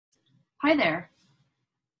Hi there.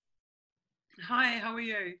 Hi, how are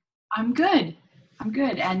you? I'm good. I'm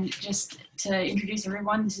good. And just to introduce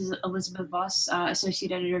everyone, this is Elizabeth Voss,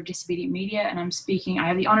 Associate Editor of Disobedient Media, and I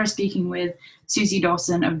have the honor of speaking with Suzie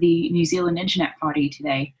Dawson of the New Zealand Internet Party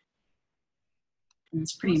today. And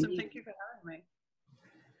it's pretty Awesome, neat. thank you for having me.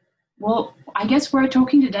 Well, I guess we're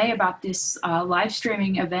talking today about this live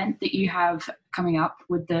streaming event that you have coming up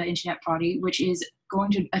with the Internet Party, which is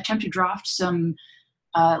going to attempt to draft some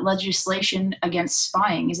legislation against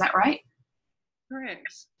spying. Is that right?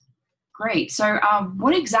 Correct. Great. So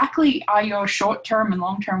what exactly are your short-term and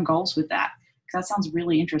long-term goals with that? Because that sounds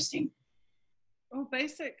really interesting. Well,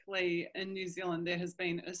 basically, in New Zealand, there has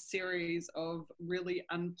been a series of really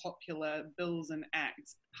unpopular bills and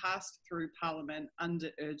acts passed through Parliament under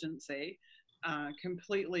urgency,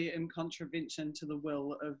 completely in contravention to the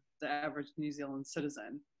will of the average New Zealand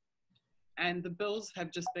citizen. And the bills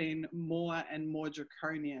have just been more and more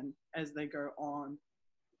draconian as they go on.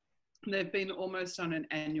 They've been almost on an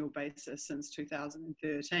annual basis since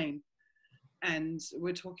 2013. And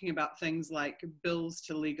we're talking about things like bills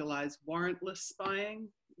to legalize warrantless spying,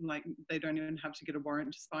 like they don't even have to get a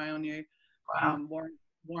warrant to spy on you. Wow.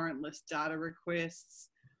 Warrantless data requests,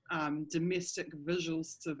 domestic visual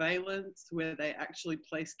surveillance, where they actually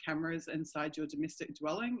place cameras inside your domestic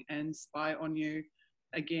dwelling and spy on you.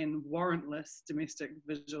 Again, warrantless domestic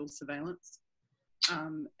visual surveillance.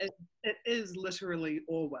 It is literally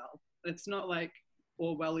Orwell. It's not like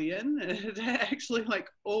Orwellian. It actually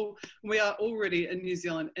we are already in New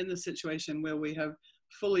Zealand in the situation where we have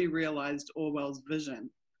fully realized Orwell's vision.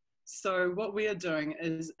 So what we are doing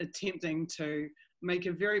is attempting to make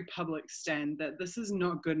a very public stand that this is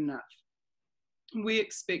not good enough. We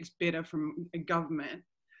expect better from a government.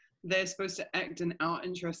 They're supposed to act in our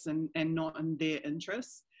interests and not in their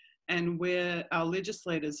interests. And where our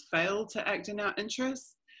legislators fail to act in our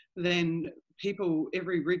interests, then people,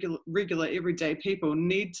 regular everyday people,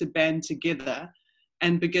 need to band together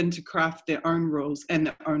and begin to craft their own rules and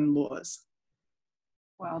their own laws.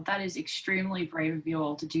 Well, that is extremely brave of you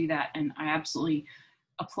all to do that, and I absolutely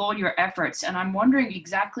applaud your efforts. And I'm wondering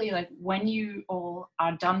exactly, like, when you all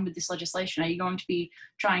are done with this legislation, are you going to be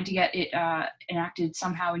trying to get it enacted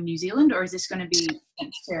somehow in New Zealand, or is this going to be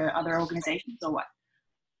sent to other organizations, or what?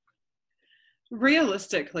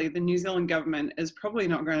 Realistically, the New Zealand government is probably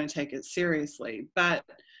not going to take it seriously, but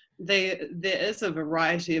there is a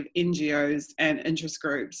variety of NGOs and interest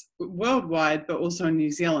groups worldwide, but also in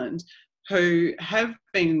New Zealand, who have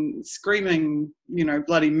been screaming,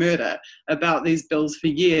 bloody murder about these bills for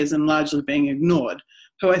years and largely being ignored,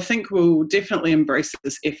 who I think will definitely embrace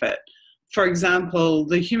this effort. For example,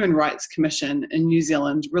 the Human Rights Commission in New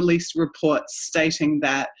Zealand released reports stating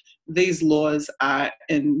that these laws are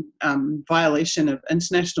in violation of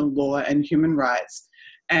international law and human rights.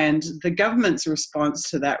 And the government's response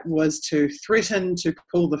to that was to threaten to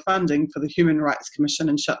pull the funding for the Human Rights Commission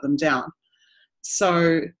and shut them down.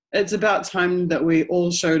 So it's about time that we all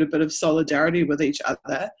showed a bit of solidarity with each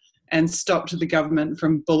other and stopped the government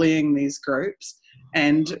from bullying these groups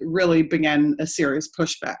and really began a serious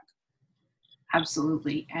pushback.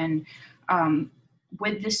 Absolutely. And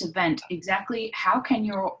with this event, exactly how can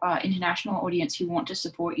your international audience who want to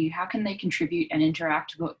support you, how can they contribute and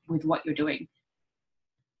interact with what you're doing?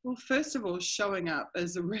 Well, first of all, showing up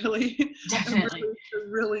is a really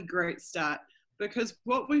great start, because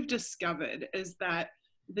what we've discovered is that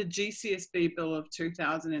the GCSB bill of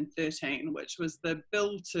 2013, which was the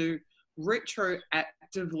bill to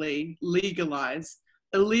retroactively legalize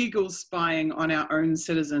illegal spying on our own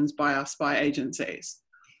citizens by our spy agencies,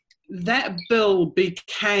 that bill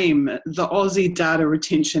became the Aussie Data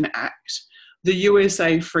Retention Act, the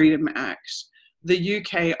USA Freedom Act, the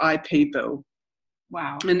UK IP bill.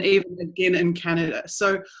 Wow. And even again in Canada.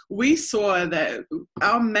 So we saw that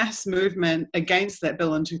our mass movement against that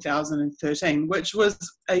bill in 2013, which was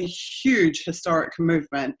a huge historic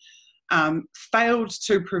movement, failed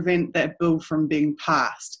to prevent that bill from being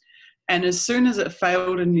passed. And as soon as it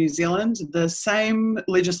failed in New Zealand, the same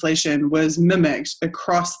legislation was mimicked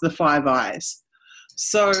across the Five Eyes.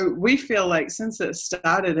 So we feel like since it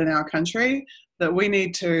started in our country, that we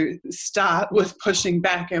need to start with pushing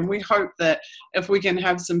back. And we hope that if we can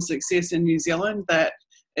have some success in New Zealand, that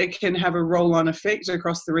it can have a roll-on effect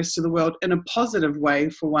across the rest of the world in a positive way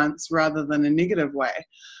for once, rather than a negative way.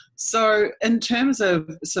 So in terms of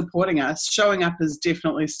supporting us, showing up is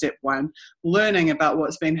definitely step one, learning about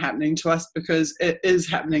what's been happening to us, because it is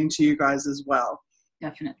happening to you guys as well.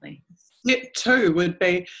 Definitely. Step two would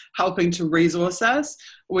be helping to resource us.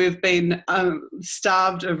 We've been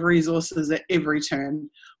starved of resources at every turn.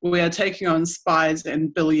 We are taking on spies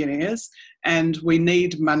and billionaires, and we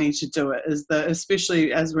need money to do it.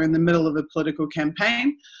 Especially as we're in the middle of a political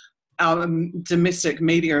campaign, our domestic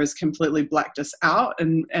media has completely blacked us out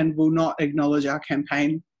and will not acknowledge our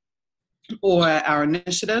campaign or our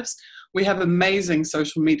initiatives. We have amazing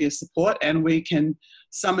social media support, and we can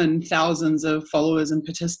summon thousands of followers and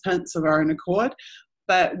participants of our own accord,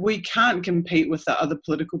 but we can't compete with the other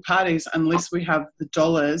political parties unless we have the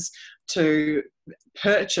dollars to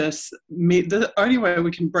purchase. The only way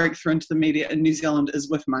we can break through into the media in New Zealand is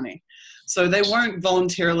with money. So they won't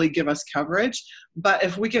voluntarily give us coverage, but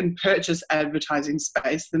if we can purchase advertising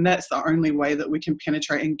space, then that's the only way that we can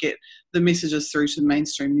penetrate and get the messages through to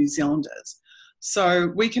mainstream New Zealanders.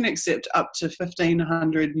 So we can accept up to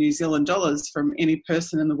 1,500 New Zealand dollars from any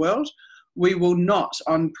person in the world. We will not,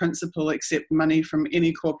 on principle, accept money from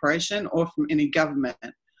any corporation or from any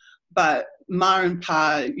government. But ma and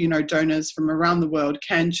pa, donors from around the world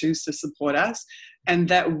can choose to support us, and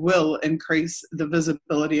that will increase the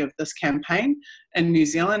visibility of this campaign in New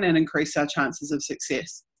Zealand and increase our chances of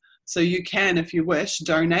success. So you can, if you wish,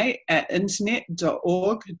 donate at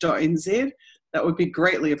internet.org.nz. That would be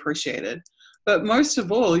greatly appreciated. But most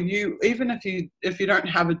of all, even if you don't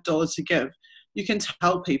have a dollar to give, you can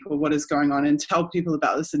tell people what is going on and tell people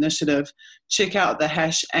about this initiative. Check out the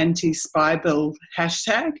 #anti-spy-bill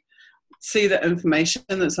hashtag, see the information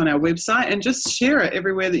that's on our website, and just share it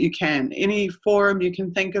everywhere that you can. Any forum you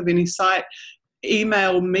can think of, any site,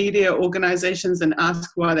 email media organizations and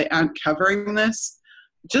ask why they aren't covering this.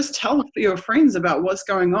 Just tell your friends about what's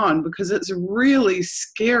going on, because it's really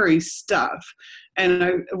scary stuff.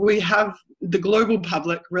 And the global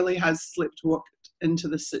public really has sleepwalked into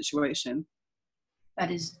this situation.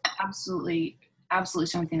 That is absolutely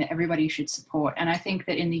something that everybody should support. And I think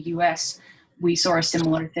that in the US, we saw a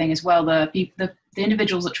similar thing as well. The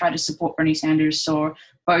individuals that tried to support Bernie Sanders saw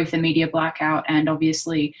both a media blackout, and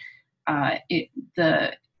obviously it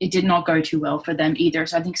did not go too well for them either.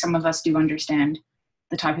 So I think some of us do understand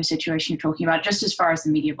the type of situation you're talking about, just as far as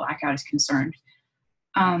the media blackout is concerned.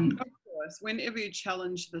 Of course, whenever you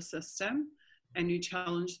challenge the system and you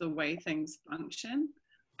challenge the way things function,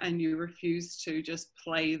 and you refuse to just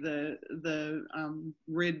play the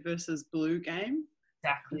red versus blue game,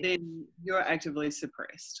 exactly, then you're actively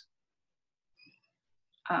suppressed.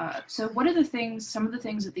 So what are some of the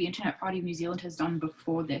things that the Internet Party of New Zealand has done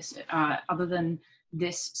before this, other than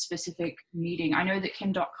this specific meeting? I know that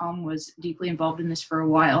Kim.com was deeply involved in this for a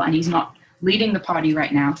while, and he's not leading the party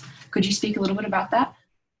right now. Could you speak a little bit about that?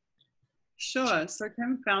 Sure. So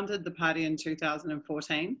Kim founded the party in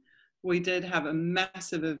 2014. We did have a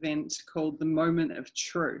massive event called the Moment of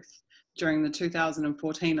Truth during the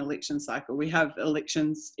 2014 election cycle. We have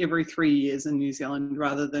elections every 3 years in New Zealand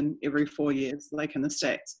rather than every 4 years like in the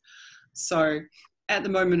States. So at the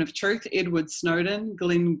Moment of Truth, Edward Snowden,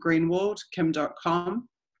 Glenn Greenwald, Kim.com,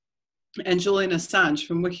 and Julian Assange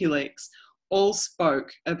from WikiLeaks all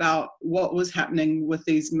spoke about what was happening with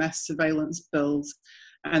these mass surveillance bills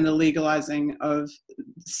and the legalizing of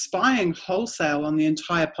spying wholesale on the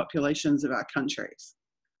entire populations of our countries,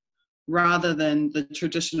 rather than the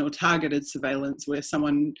traditional targeted surveillance where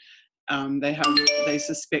someone, they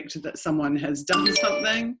suspect that someone has done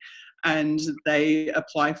something and they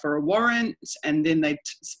apply for a warrant and then they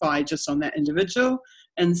spy just on that individual.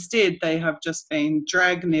 Instead, they have just been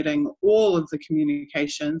dragnetting all of the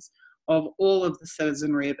communications of all of the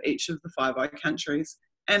citizenry of each of the Five Eyes countries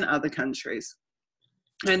and other countries,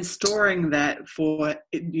 and storing that for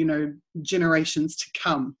generations to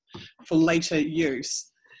come for later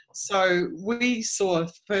use. So we saw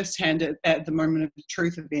firsthand at the Moment of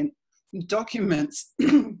Truth event documents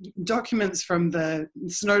from the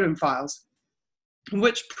Snowden files,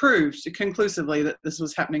 which proved conclusively that this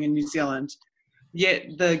was happening in New Zealand.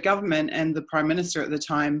 Yet the government and the Prime Minister at the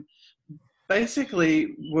time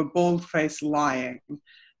basically were bald-faced lying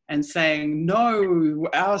and saying, no,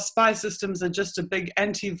 our spy systems are just a big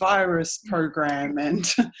antivirus program.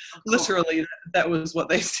 And literally that was what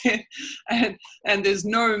they said. And there's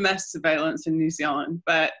no mass surveillance in New Zealand.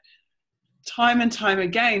 But time and time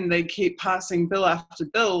again, they keep passing bill after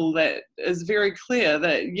bill that is very clear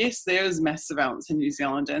that, yes, there is mass surveillance in New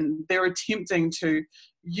Zealand. And they're attempting to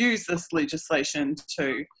use this legislation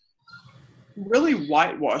to really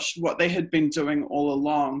whitewash what they had been doing all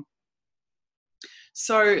along.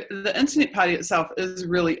 So the Internet Party itself is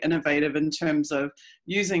really innovative in terms of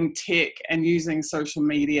using tech and using social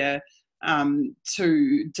media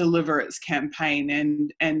to deliver its campaign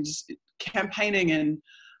and campaigning in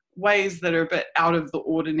ways that are a bit out of the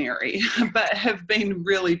ordinary, but have been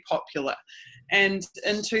really popular. And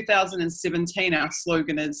in 2017, our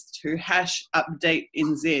slogan is to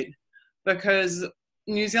 #UpdateNZ, because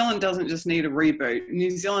New Zealand doesn't just need a reboot. New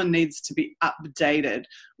Zealand needs to be updated.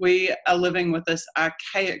 We are living with this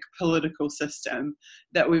archaic political system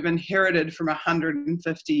that we've inherited from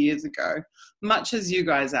 150 years ago, much as you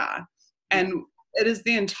guys are. And it is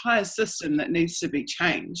the entire system that needs to be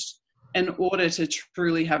changed in order to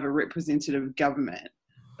truly have a representative government,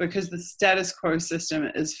 because the status quo system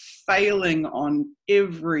is failing on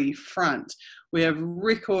every front. We have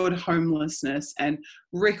record homelessness and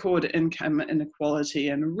record income inequality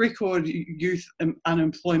and record youth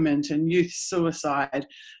unemployment and youth suicide,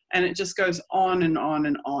 and it just goes on and on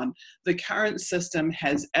and on. The current system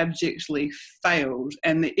has abjectly failed,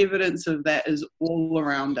 and the evidence of that is all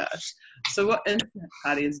around us. So what Internet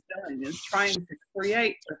Party is doing is trying to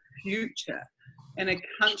create a future in a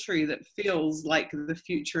country that feels like the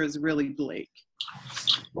future is really bleak.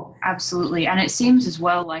 Absolutely. And it seems as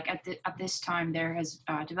well like at this time there has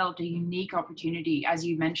developed a unique opportunity, as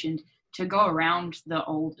you mentioned, to go around the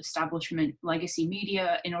old establishment legacy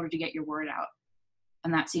media in order to get your word out.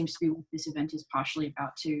 And that seems to be what this event is partially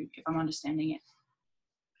about too, if I'm understanding it.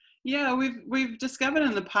 Yeah, we've discovered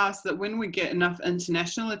in the past that when we get enough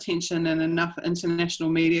international attention and enough international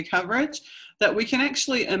media coverage, that we can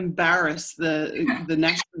actually embarrass the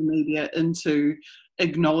national media into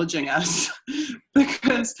acknowledging us.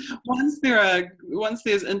 Because once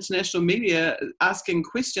there's international media asking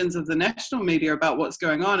questions of the national media about what's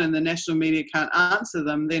going on and the national media can't answer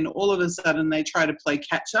them, then all of a sudden they try to play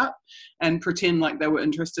catch up and pretend like they were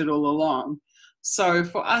interested all along. So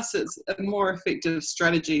for us, it's a more effective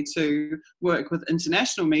strategy to work with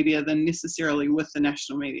international media than necessarily with the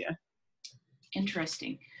national media.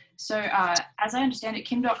 Interesting. So as I understand it,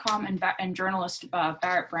 Kim.com and journalist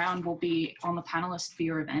Barrett Brown will be on the panelist for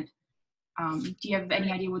your event. Do you have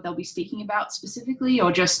any idea what they'll be speaking about specifically,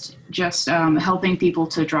 or just helping people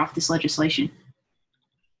to draft this legislation?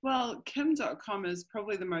 Well, Kim.com is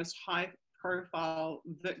probably the most high-profile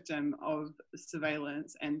victim of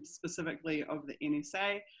surveillance, and specifically of the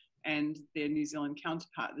NSA and their New Zealand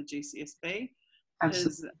counterpart, the GCSB.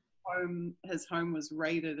 Absolutely. His home was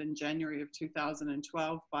raided in January of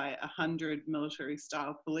 2012 by 100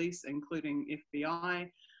 military-style police, including FBI,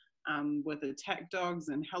 with attack dogs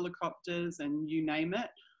and helicopters and you name it,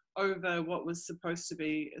 over what was supposed to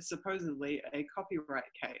be supposedly a copyright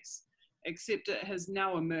case. Except it has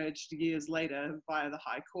now emerged years later via the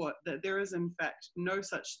High Court that there is in fact no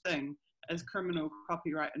such thing as criminal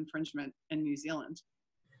copyright infringement in New Zealand.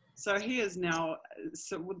 So he is now,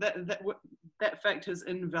 so that fact has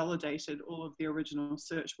invalidated all of the original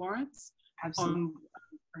search warrants. Absolutely. On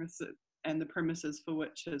premises, and the premises for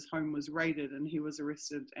which his home was raided, and he was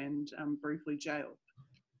arrested and briefly jailed.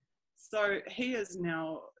 So he is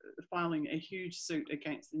now filing a huge suit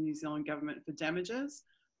against the New Zealand government for damages,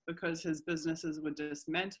 because his businesses were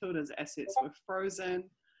dismantled, his assets were frozen.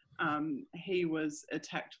 He was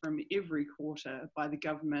attacked from every quarter by the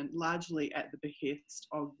government, largely at the behest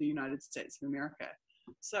of the United States of America.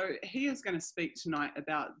 So he is going to speak tonight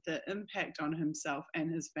about the impact on himself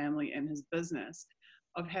and his family and his business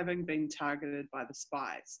of having been targeted by the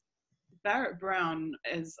spies. Barrett Brown,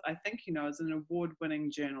 as I think you know, is an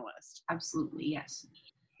award-winning journalist. Absolutely, yes.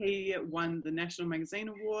 He won the National Magazine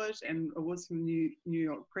Award and awards from the New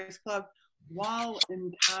York Press Club while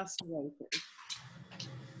incarcerated,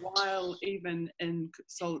 while even in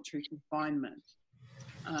solitary confinement.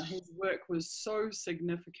 His work was so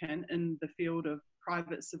significant in the field of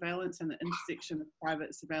private surveillance and the intersection of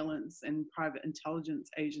private surveillance and private intelligence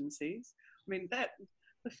agencies. I mean,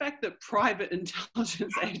 the fact that private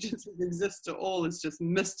intelligence agencies exist at all is just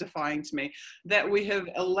mystifying to me, that we have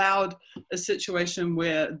allowed a situation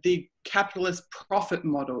where the capitalist profit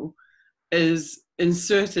model is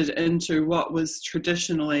inserted into what was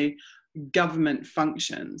traditionally government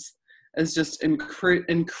functions is just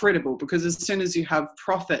incredible, because as soon as you have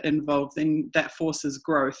profit involved, then that forces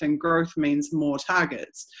growth, and growth means more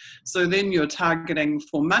targets. So then you're targeting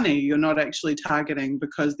for money, you're not actually targeting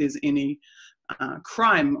because there's any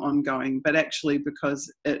crime ongoing, but actually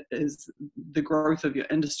because it is the growth of your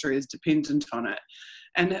industry is dependent on it.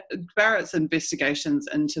 And Barrett's investigations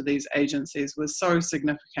into these agencies was so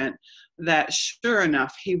significant that sure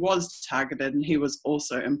enough, he was targeted and he was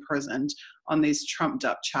also imprisoned on these trumped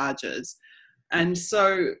up charges. And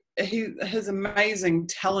so his amazing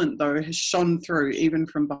talent, though, has shone through even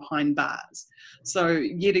from behind bars. So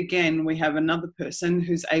yet again, we have another person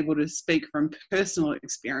who's able to speak from personal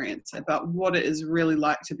experience about what it is really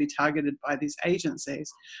like to be targeted by these agencies,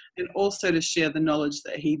 and also to share the knowledge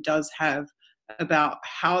that he does have about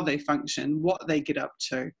how they function, what they get up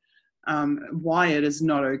to, why it is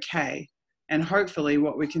not okay, and hopefully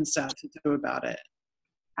what we can start to do about it.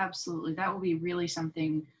 Absolutely. That will be really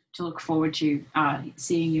something to look forward to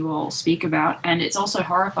seeing you all speak about. And it's also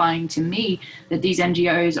horrifying to me that these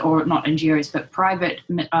NGOs, or not NGOs, but private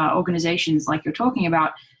organizations like you're talking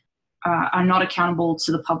about, are not accountable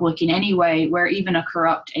to the public in any way, where even a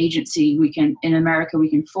corrupt agency, in America, we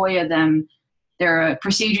can FOIA them. There are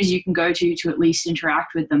procedures you can go to at least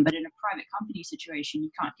interact with them. But in a private company situation, you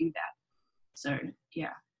can't do that. So,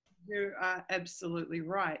 yeah. You are absolutely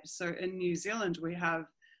right. So in New Zealand,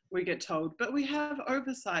 we get told, but we have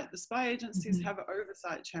oversight. The spy agencies have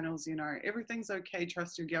oversight channels, everything's okay,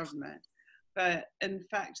 trust your government. But in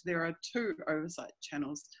fact, there are two oversight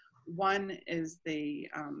channels. One is the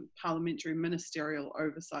Parliamentary Ministerial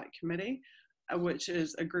Oversight Committee, which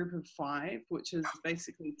is a group of 5, which is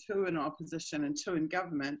basically 2 in opposition and 2 in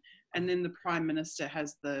government. And then the Prime Minister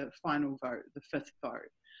has the final vote, the 5th vote.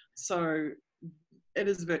 So it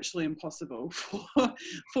is virtually impossible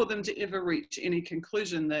for them to ever reach any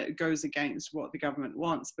conclusion that goes against what the government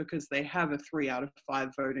wants, because they have a 3 out of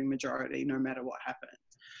 5 voting majority no matter what happens.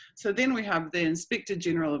 So then we have the Inspector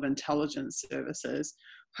General of Intelligence Services,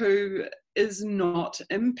 who is not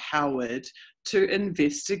empowered to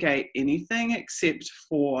investigate anything except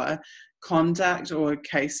for conduct or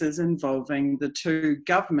cases involving the 2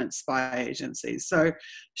 government spy agencies. So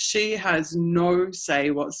she has no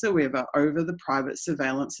say whatsoever over the private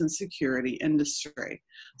surveillance and security industry.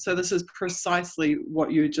 So this is precisely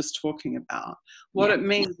what you were just talking about. What it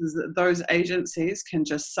means is that those agencies can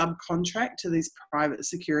just subcontract to these private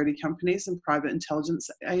security companies and private intelligence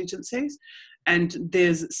agencies, and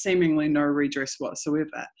there's seemingly no redress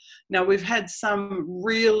whatsoever. Now, we've had some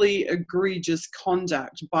really egregious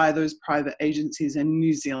conduct by those private agencies in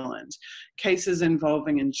New Zealand, cases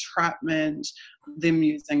involving entrapment, them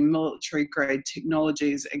using military-grade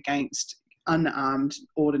technologies against unarmed,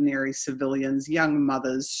 ordinary civilians, young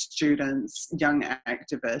mothers, students, young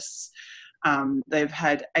activists. They've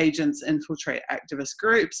had agents infiltrate activist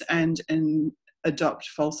groups and adopt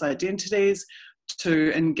false identities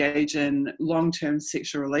to engage in long-term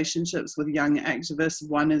sexual relationships with young activists,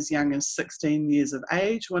 one as young as 16 years of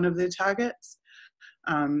age, one of their targets,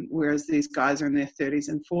 whereas these guys are in their 30s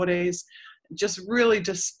and 40s. Just really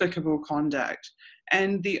despicable conduct.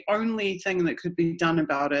 And the only thing that could be done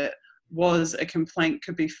about it was a complaint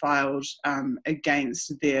could be filed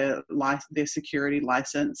against their security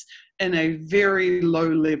license in a very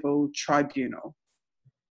low-level tribunal.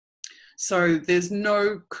 So there's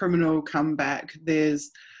no criminal comeback.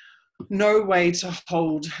 There's no way to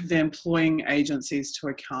hold the employing agencies to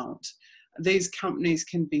account. These companies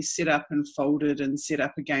can be set up and folded and set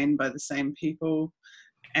up again by the same people.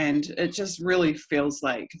 And it just really feels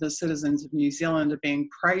like the citizens of New Zealand are being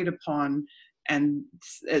preyed upon, and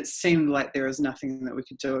it seemed like there is nothing that we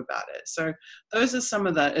could do about it. So those are some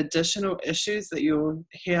of the additional issues that you'll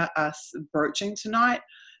hear us broaching tonight.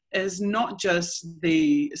 Is not just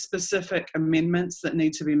the specific amendments that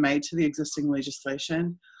need to be made to the existing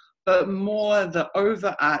legislation, but more the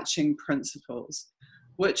overarching principles,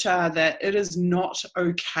 which are that it is not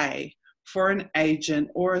okay for an agent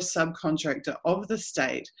or a subcontractor of the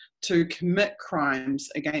state to commit crimes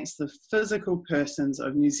against the physical persons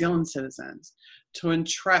of New Zealand citizens, to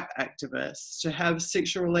entrap activists, to have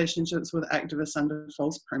sexual relationships with activists under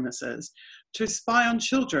false premises, to spy on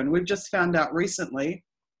children. We've just found out recently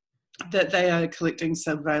that they are collecting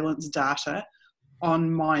surveillance data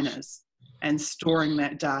on minors and storing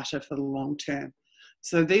that data for the long term.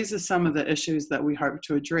 So these are some of the issues that we hope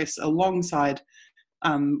to address alongside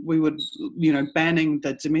banning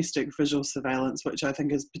the domestic visual surveillance, which I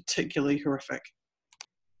think is particularly horrific.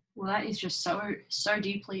 Well, that is just so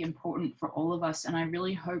deeply important for all of us. And I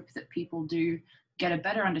really hope that people do get a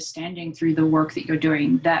better understanding through the work that you're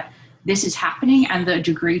doing, that this is happening and the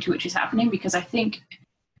degree to which it's happening, because I think,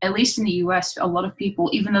 at least in the US, a lot of people,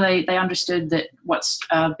 even though they understood that what's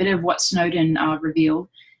a bit of what Snowden revealed,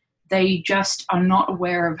 they just are not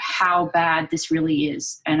aware of how bad this really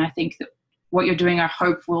is. And I think that what you're doing, I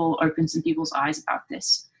hope, will open some people's eyes about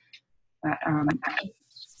this. But,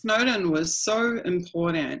 Snowden was so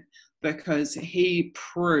important because he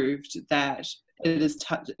proved that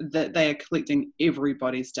that they are collecting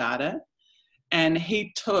everybody's data, and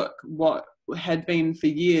he took what had been for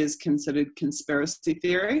years considered conspiracy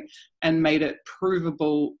theory and made it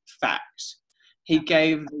provable fact. He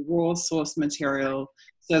gave the raw source material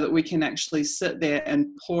so that we can actually sit there and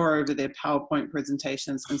pore over their PowerPoint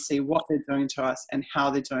presentations and see what they're doing to us and how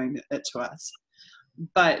they're doing it to us.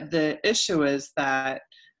 But the issue is that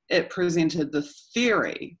it presented the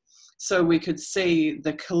theory so we could see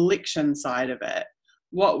the collection side of it.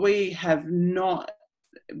 What we have not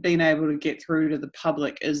been able to get through to the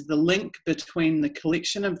public is the link between the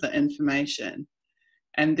collection of the information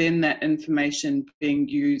and then that information being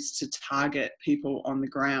used to target people on the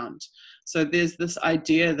ground. So there's this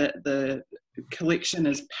idea that the collection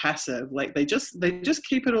is passive, like they just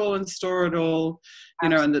keep it all and store it all, you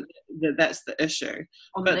know, and that's the issue.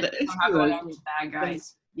 But the issue is bad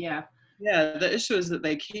guys. Yeah, the issue is that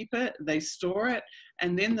they keep it, they store it,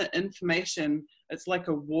 and then the information, it's like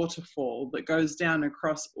a waterfall that goes down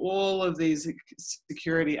across all of these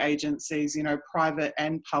security agencies, you know, private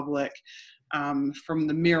and public, from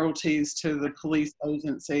the mayoralties to the police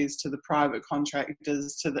agencies to the private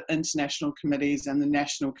contractors to the international committees and the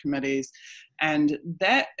national committees. And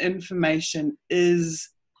that information is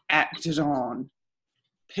acted on.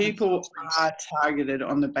 People are targeted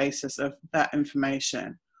on the basis of that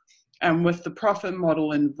information. And with the profit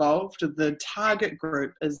model involved, the target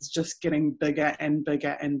group is just getting bigger and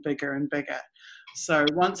bigger and bigger and bigger. So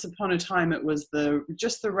once upon a time, it was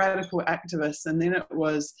just the radical activists, and then it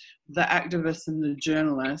was the activists and the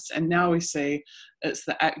journalists. And now we see it's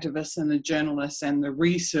the activists and the journalists and the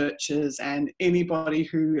researchers and anybody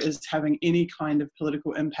who is having any kind of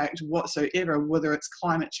political impact whatsoever, whether it's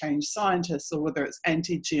climate change scientists or whether it's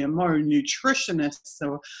anti-GMO nutritionists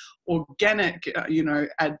or organic,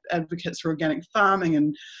 advocates for organic farming.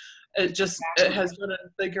 And it has gotten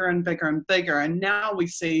bigger and bigger and bigger. And now we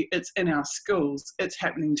see it's in our schools. It's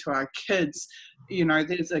happening to our kids. You know,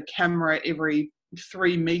 there's a camera every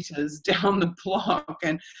 3 meters down the block.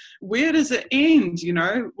 And where does it end? You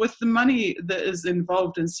know, with the money that is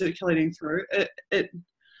involved in circulating through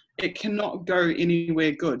it cannot go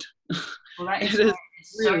anywhere good. Well, that is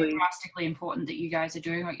really so drastically important that you guys are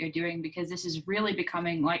doing what you're doing, because this is really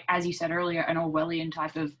becoming, like, as you said earlier, an Orwellian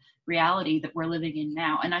type of reality that we're living in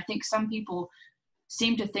now. And I think some people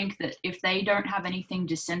seem to think that if they don't have anything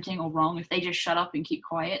dissenting or wrong, if they just shut up and keep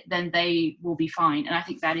quiet, then they will be fine. And I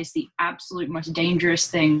think that is the absolute most dangerous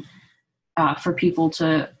thing for people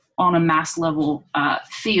to, on a mass level,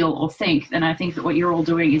 feel or think. And I think that what you're all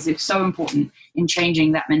doing is so important in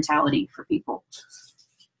changing that mentality for people.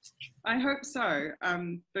 I hope so,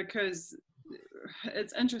 because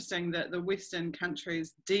it's interesting that the Western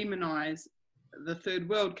countries demonize the third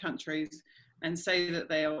world countries and say that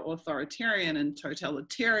they are authoritarian and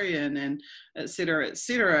totalitarian and et cetera, et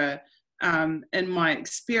cetera. In my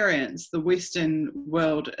experience, the Western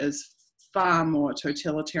world is far more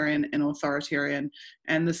totalitarian and authoritarian,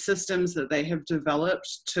 and the systems that they have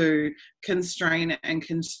developed to constrain and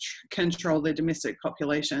control their domestic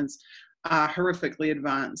populations are horrifically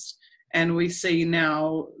advanced. And we see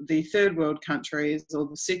now the third world countries or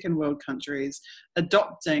the second world countries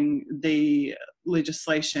adopting the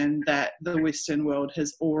legislation that the Western world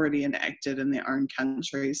has already enacted in their own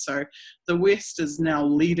countries. So the West is now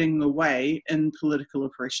leading the way in political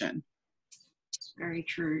oppression. Very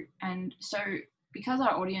true. And so because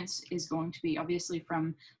our audience is going to be obviously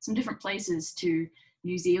from some different places to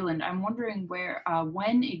New Zealand, I'm wondering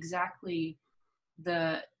when exactly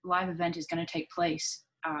the live event is going to take place.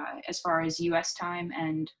 As far as US time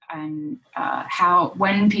and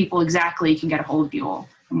when people exactly can get a hold of you all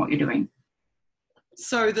and what you're doing.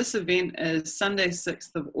 So this event is Sunday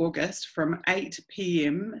 6th of August from 8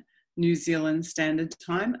 p.m. New Zealand Standard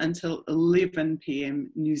Time until 11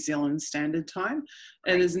 p.m. New Zealand Standard Time.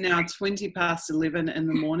 It is now 20 past 11 in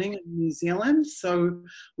the morning in New Zealand. So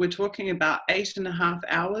we're talking about 8.5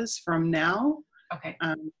 hours from now. Okay.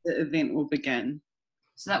 The event will begin.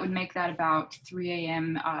 So that would make that about 3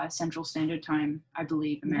 a.m. Central Standard Time, I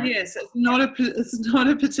believe. America. Yes, it's not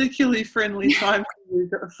a particularly friendly time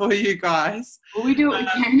for you guys. Well, we do what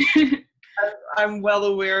we can. I'm well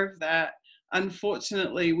aware of that.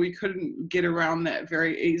 Unfortunately, we couldn't get around that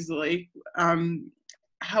very easily.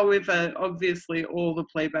 However, obviously, all the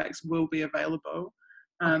playbacks will be available,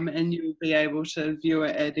 and you'll be able to view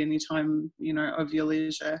it at any time, of your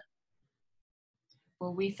leisure.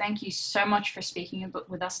 Well, we thank you so much for speaking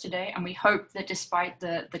with us today, and we hope that despite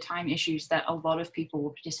the time issues that a lot of people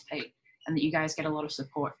will participate and that you guys get a lot of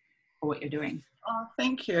support for what you're doing. Oh,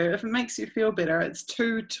 thank you. If it makes you feel better, it's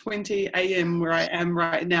 2:20 a.m. where I am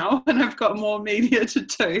right now, and I've got more media to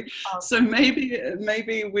do. So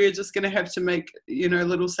maybe we're just going to have to make,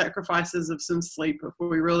 little sacrifices of some sleep if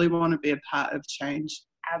we really want to be a part of change.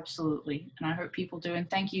 Absolutely. And I hope people do. And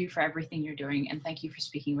thank you for everything you're doing. And thank you for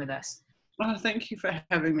speaking with us. Oh, thank you for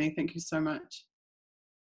having me. Thank you so much.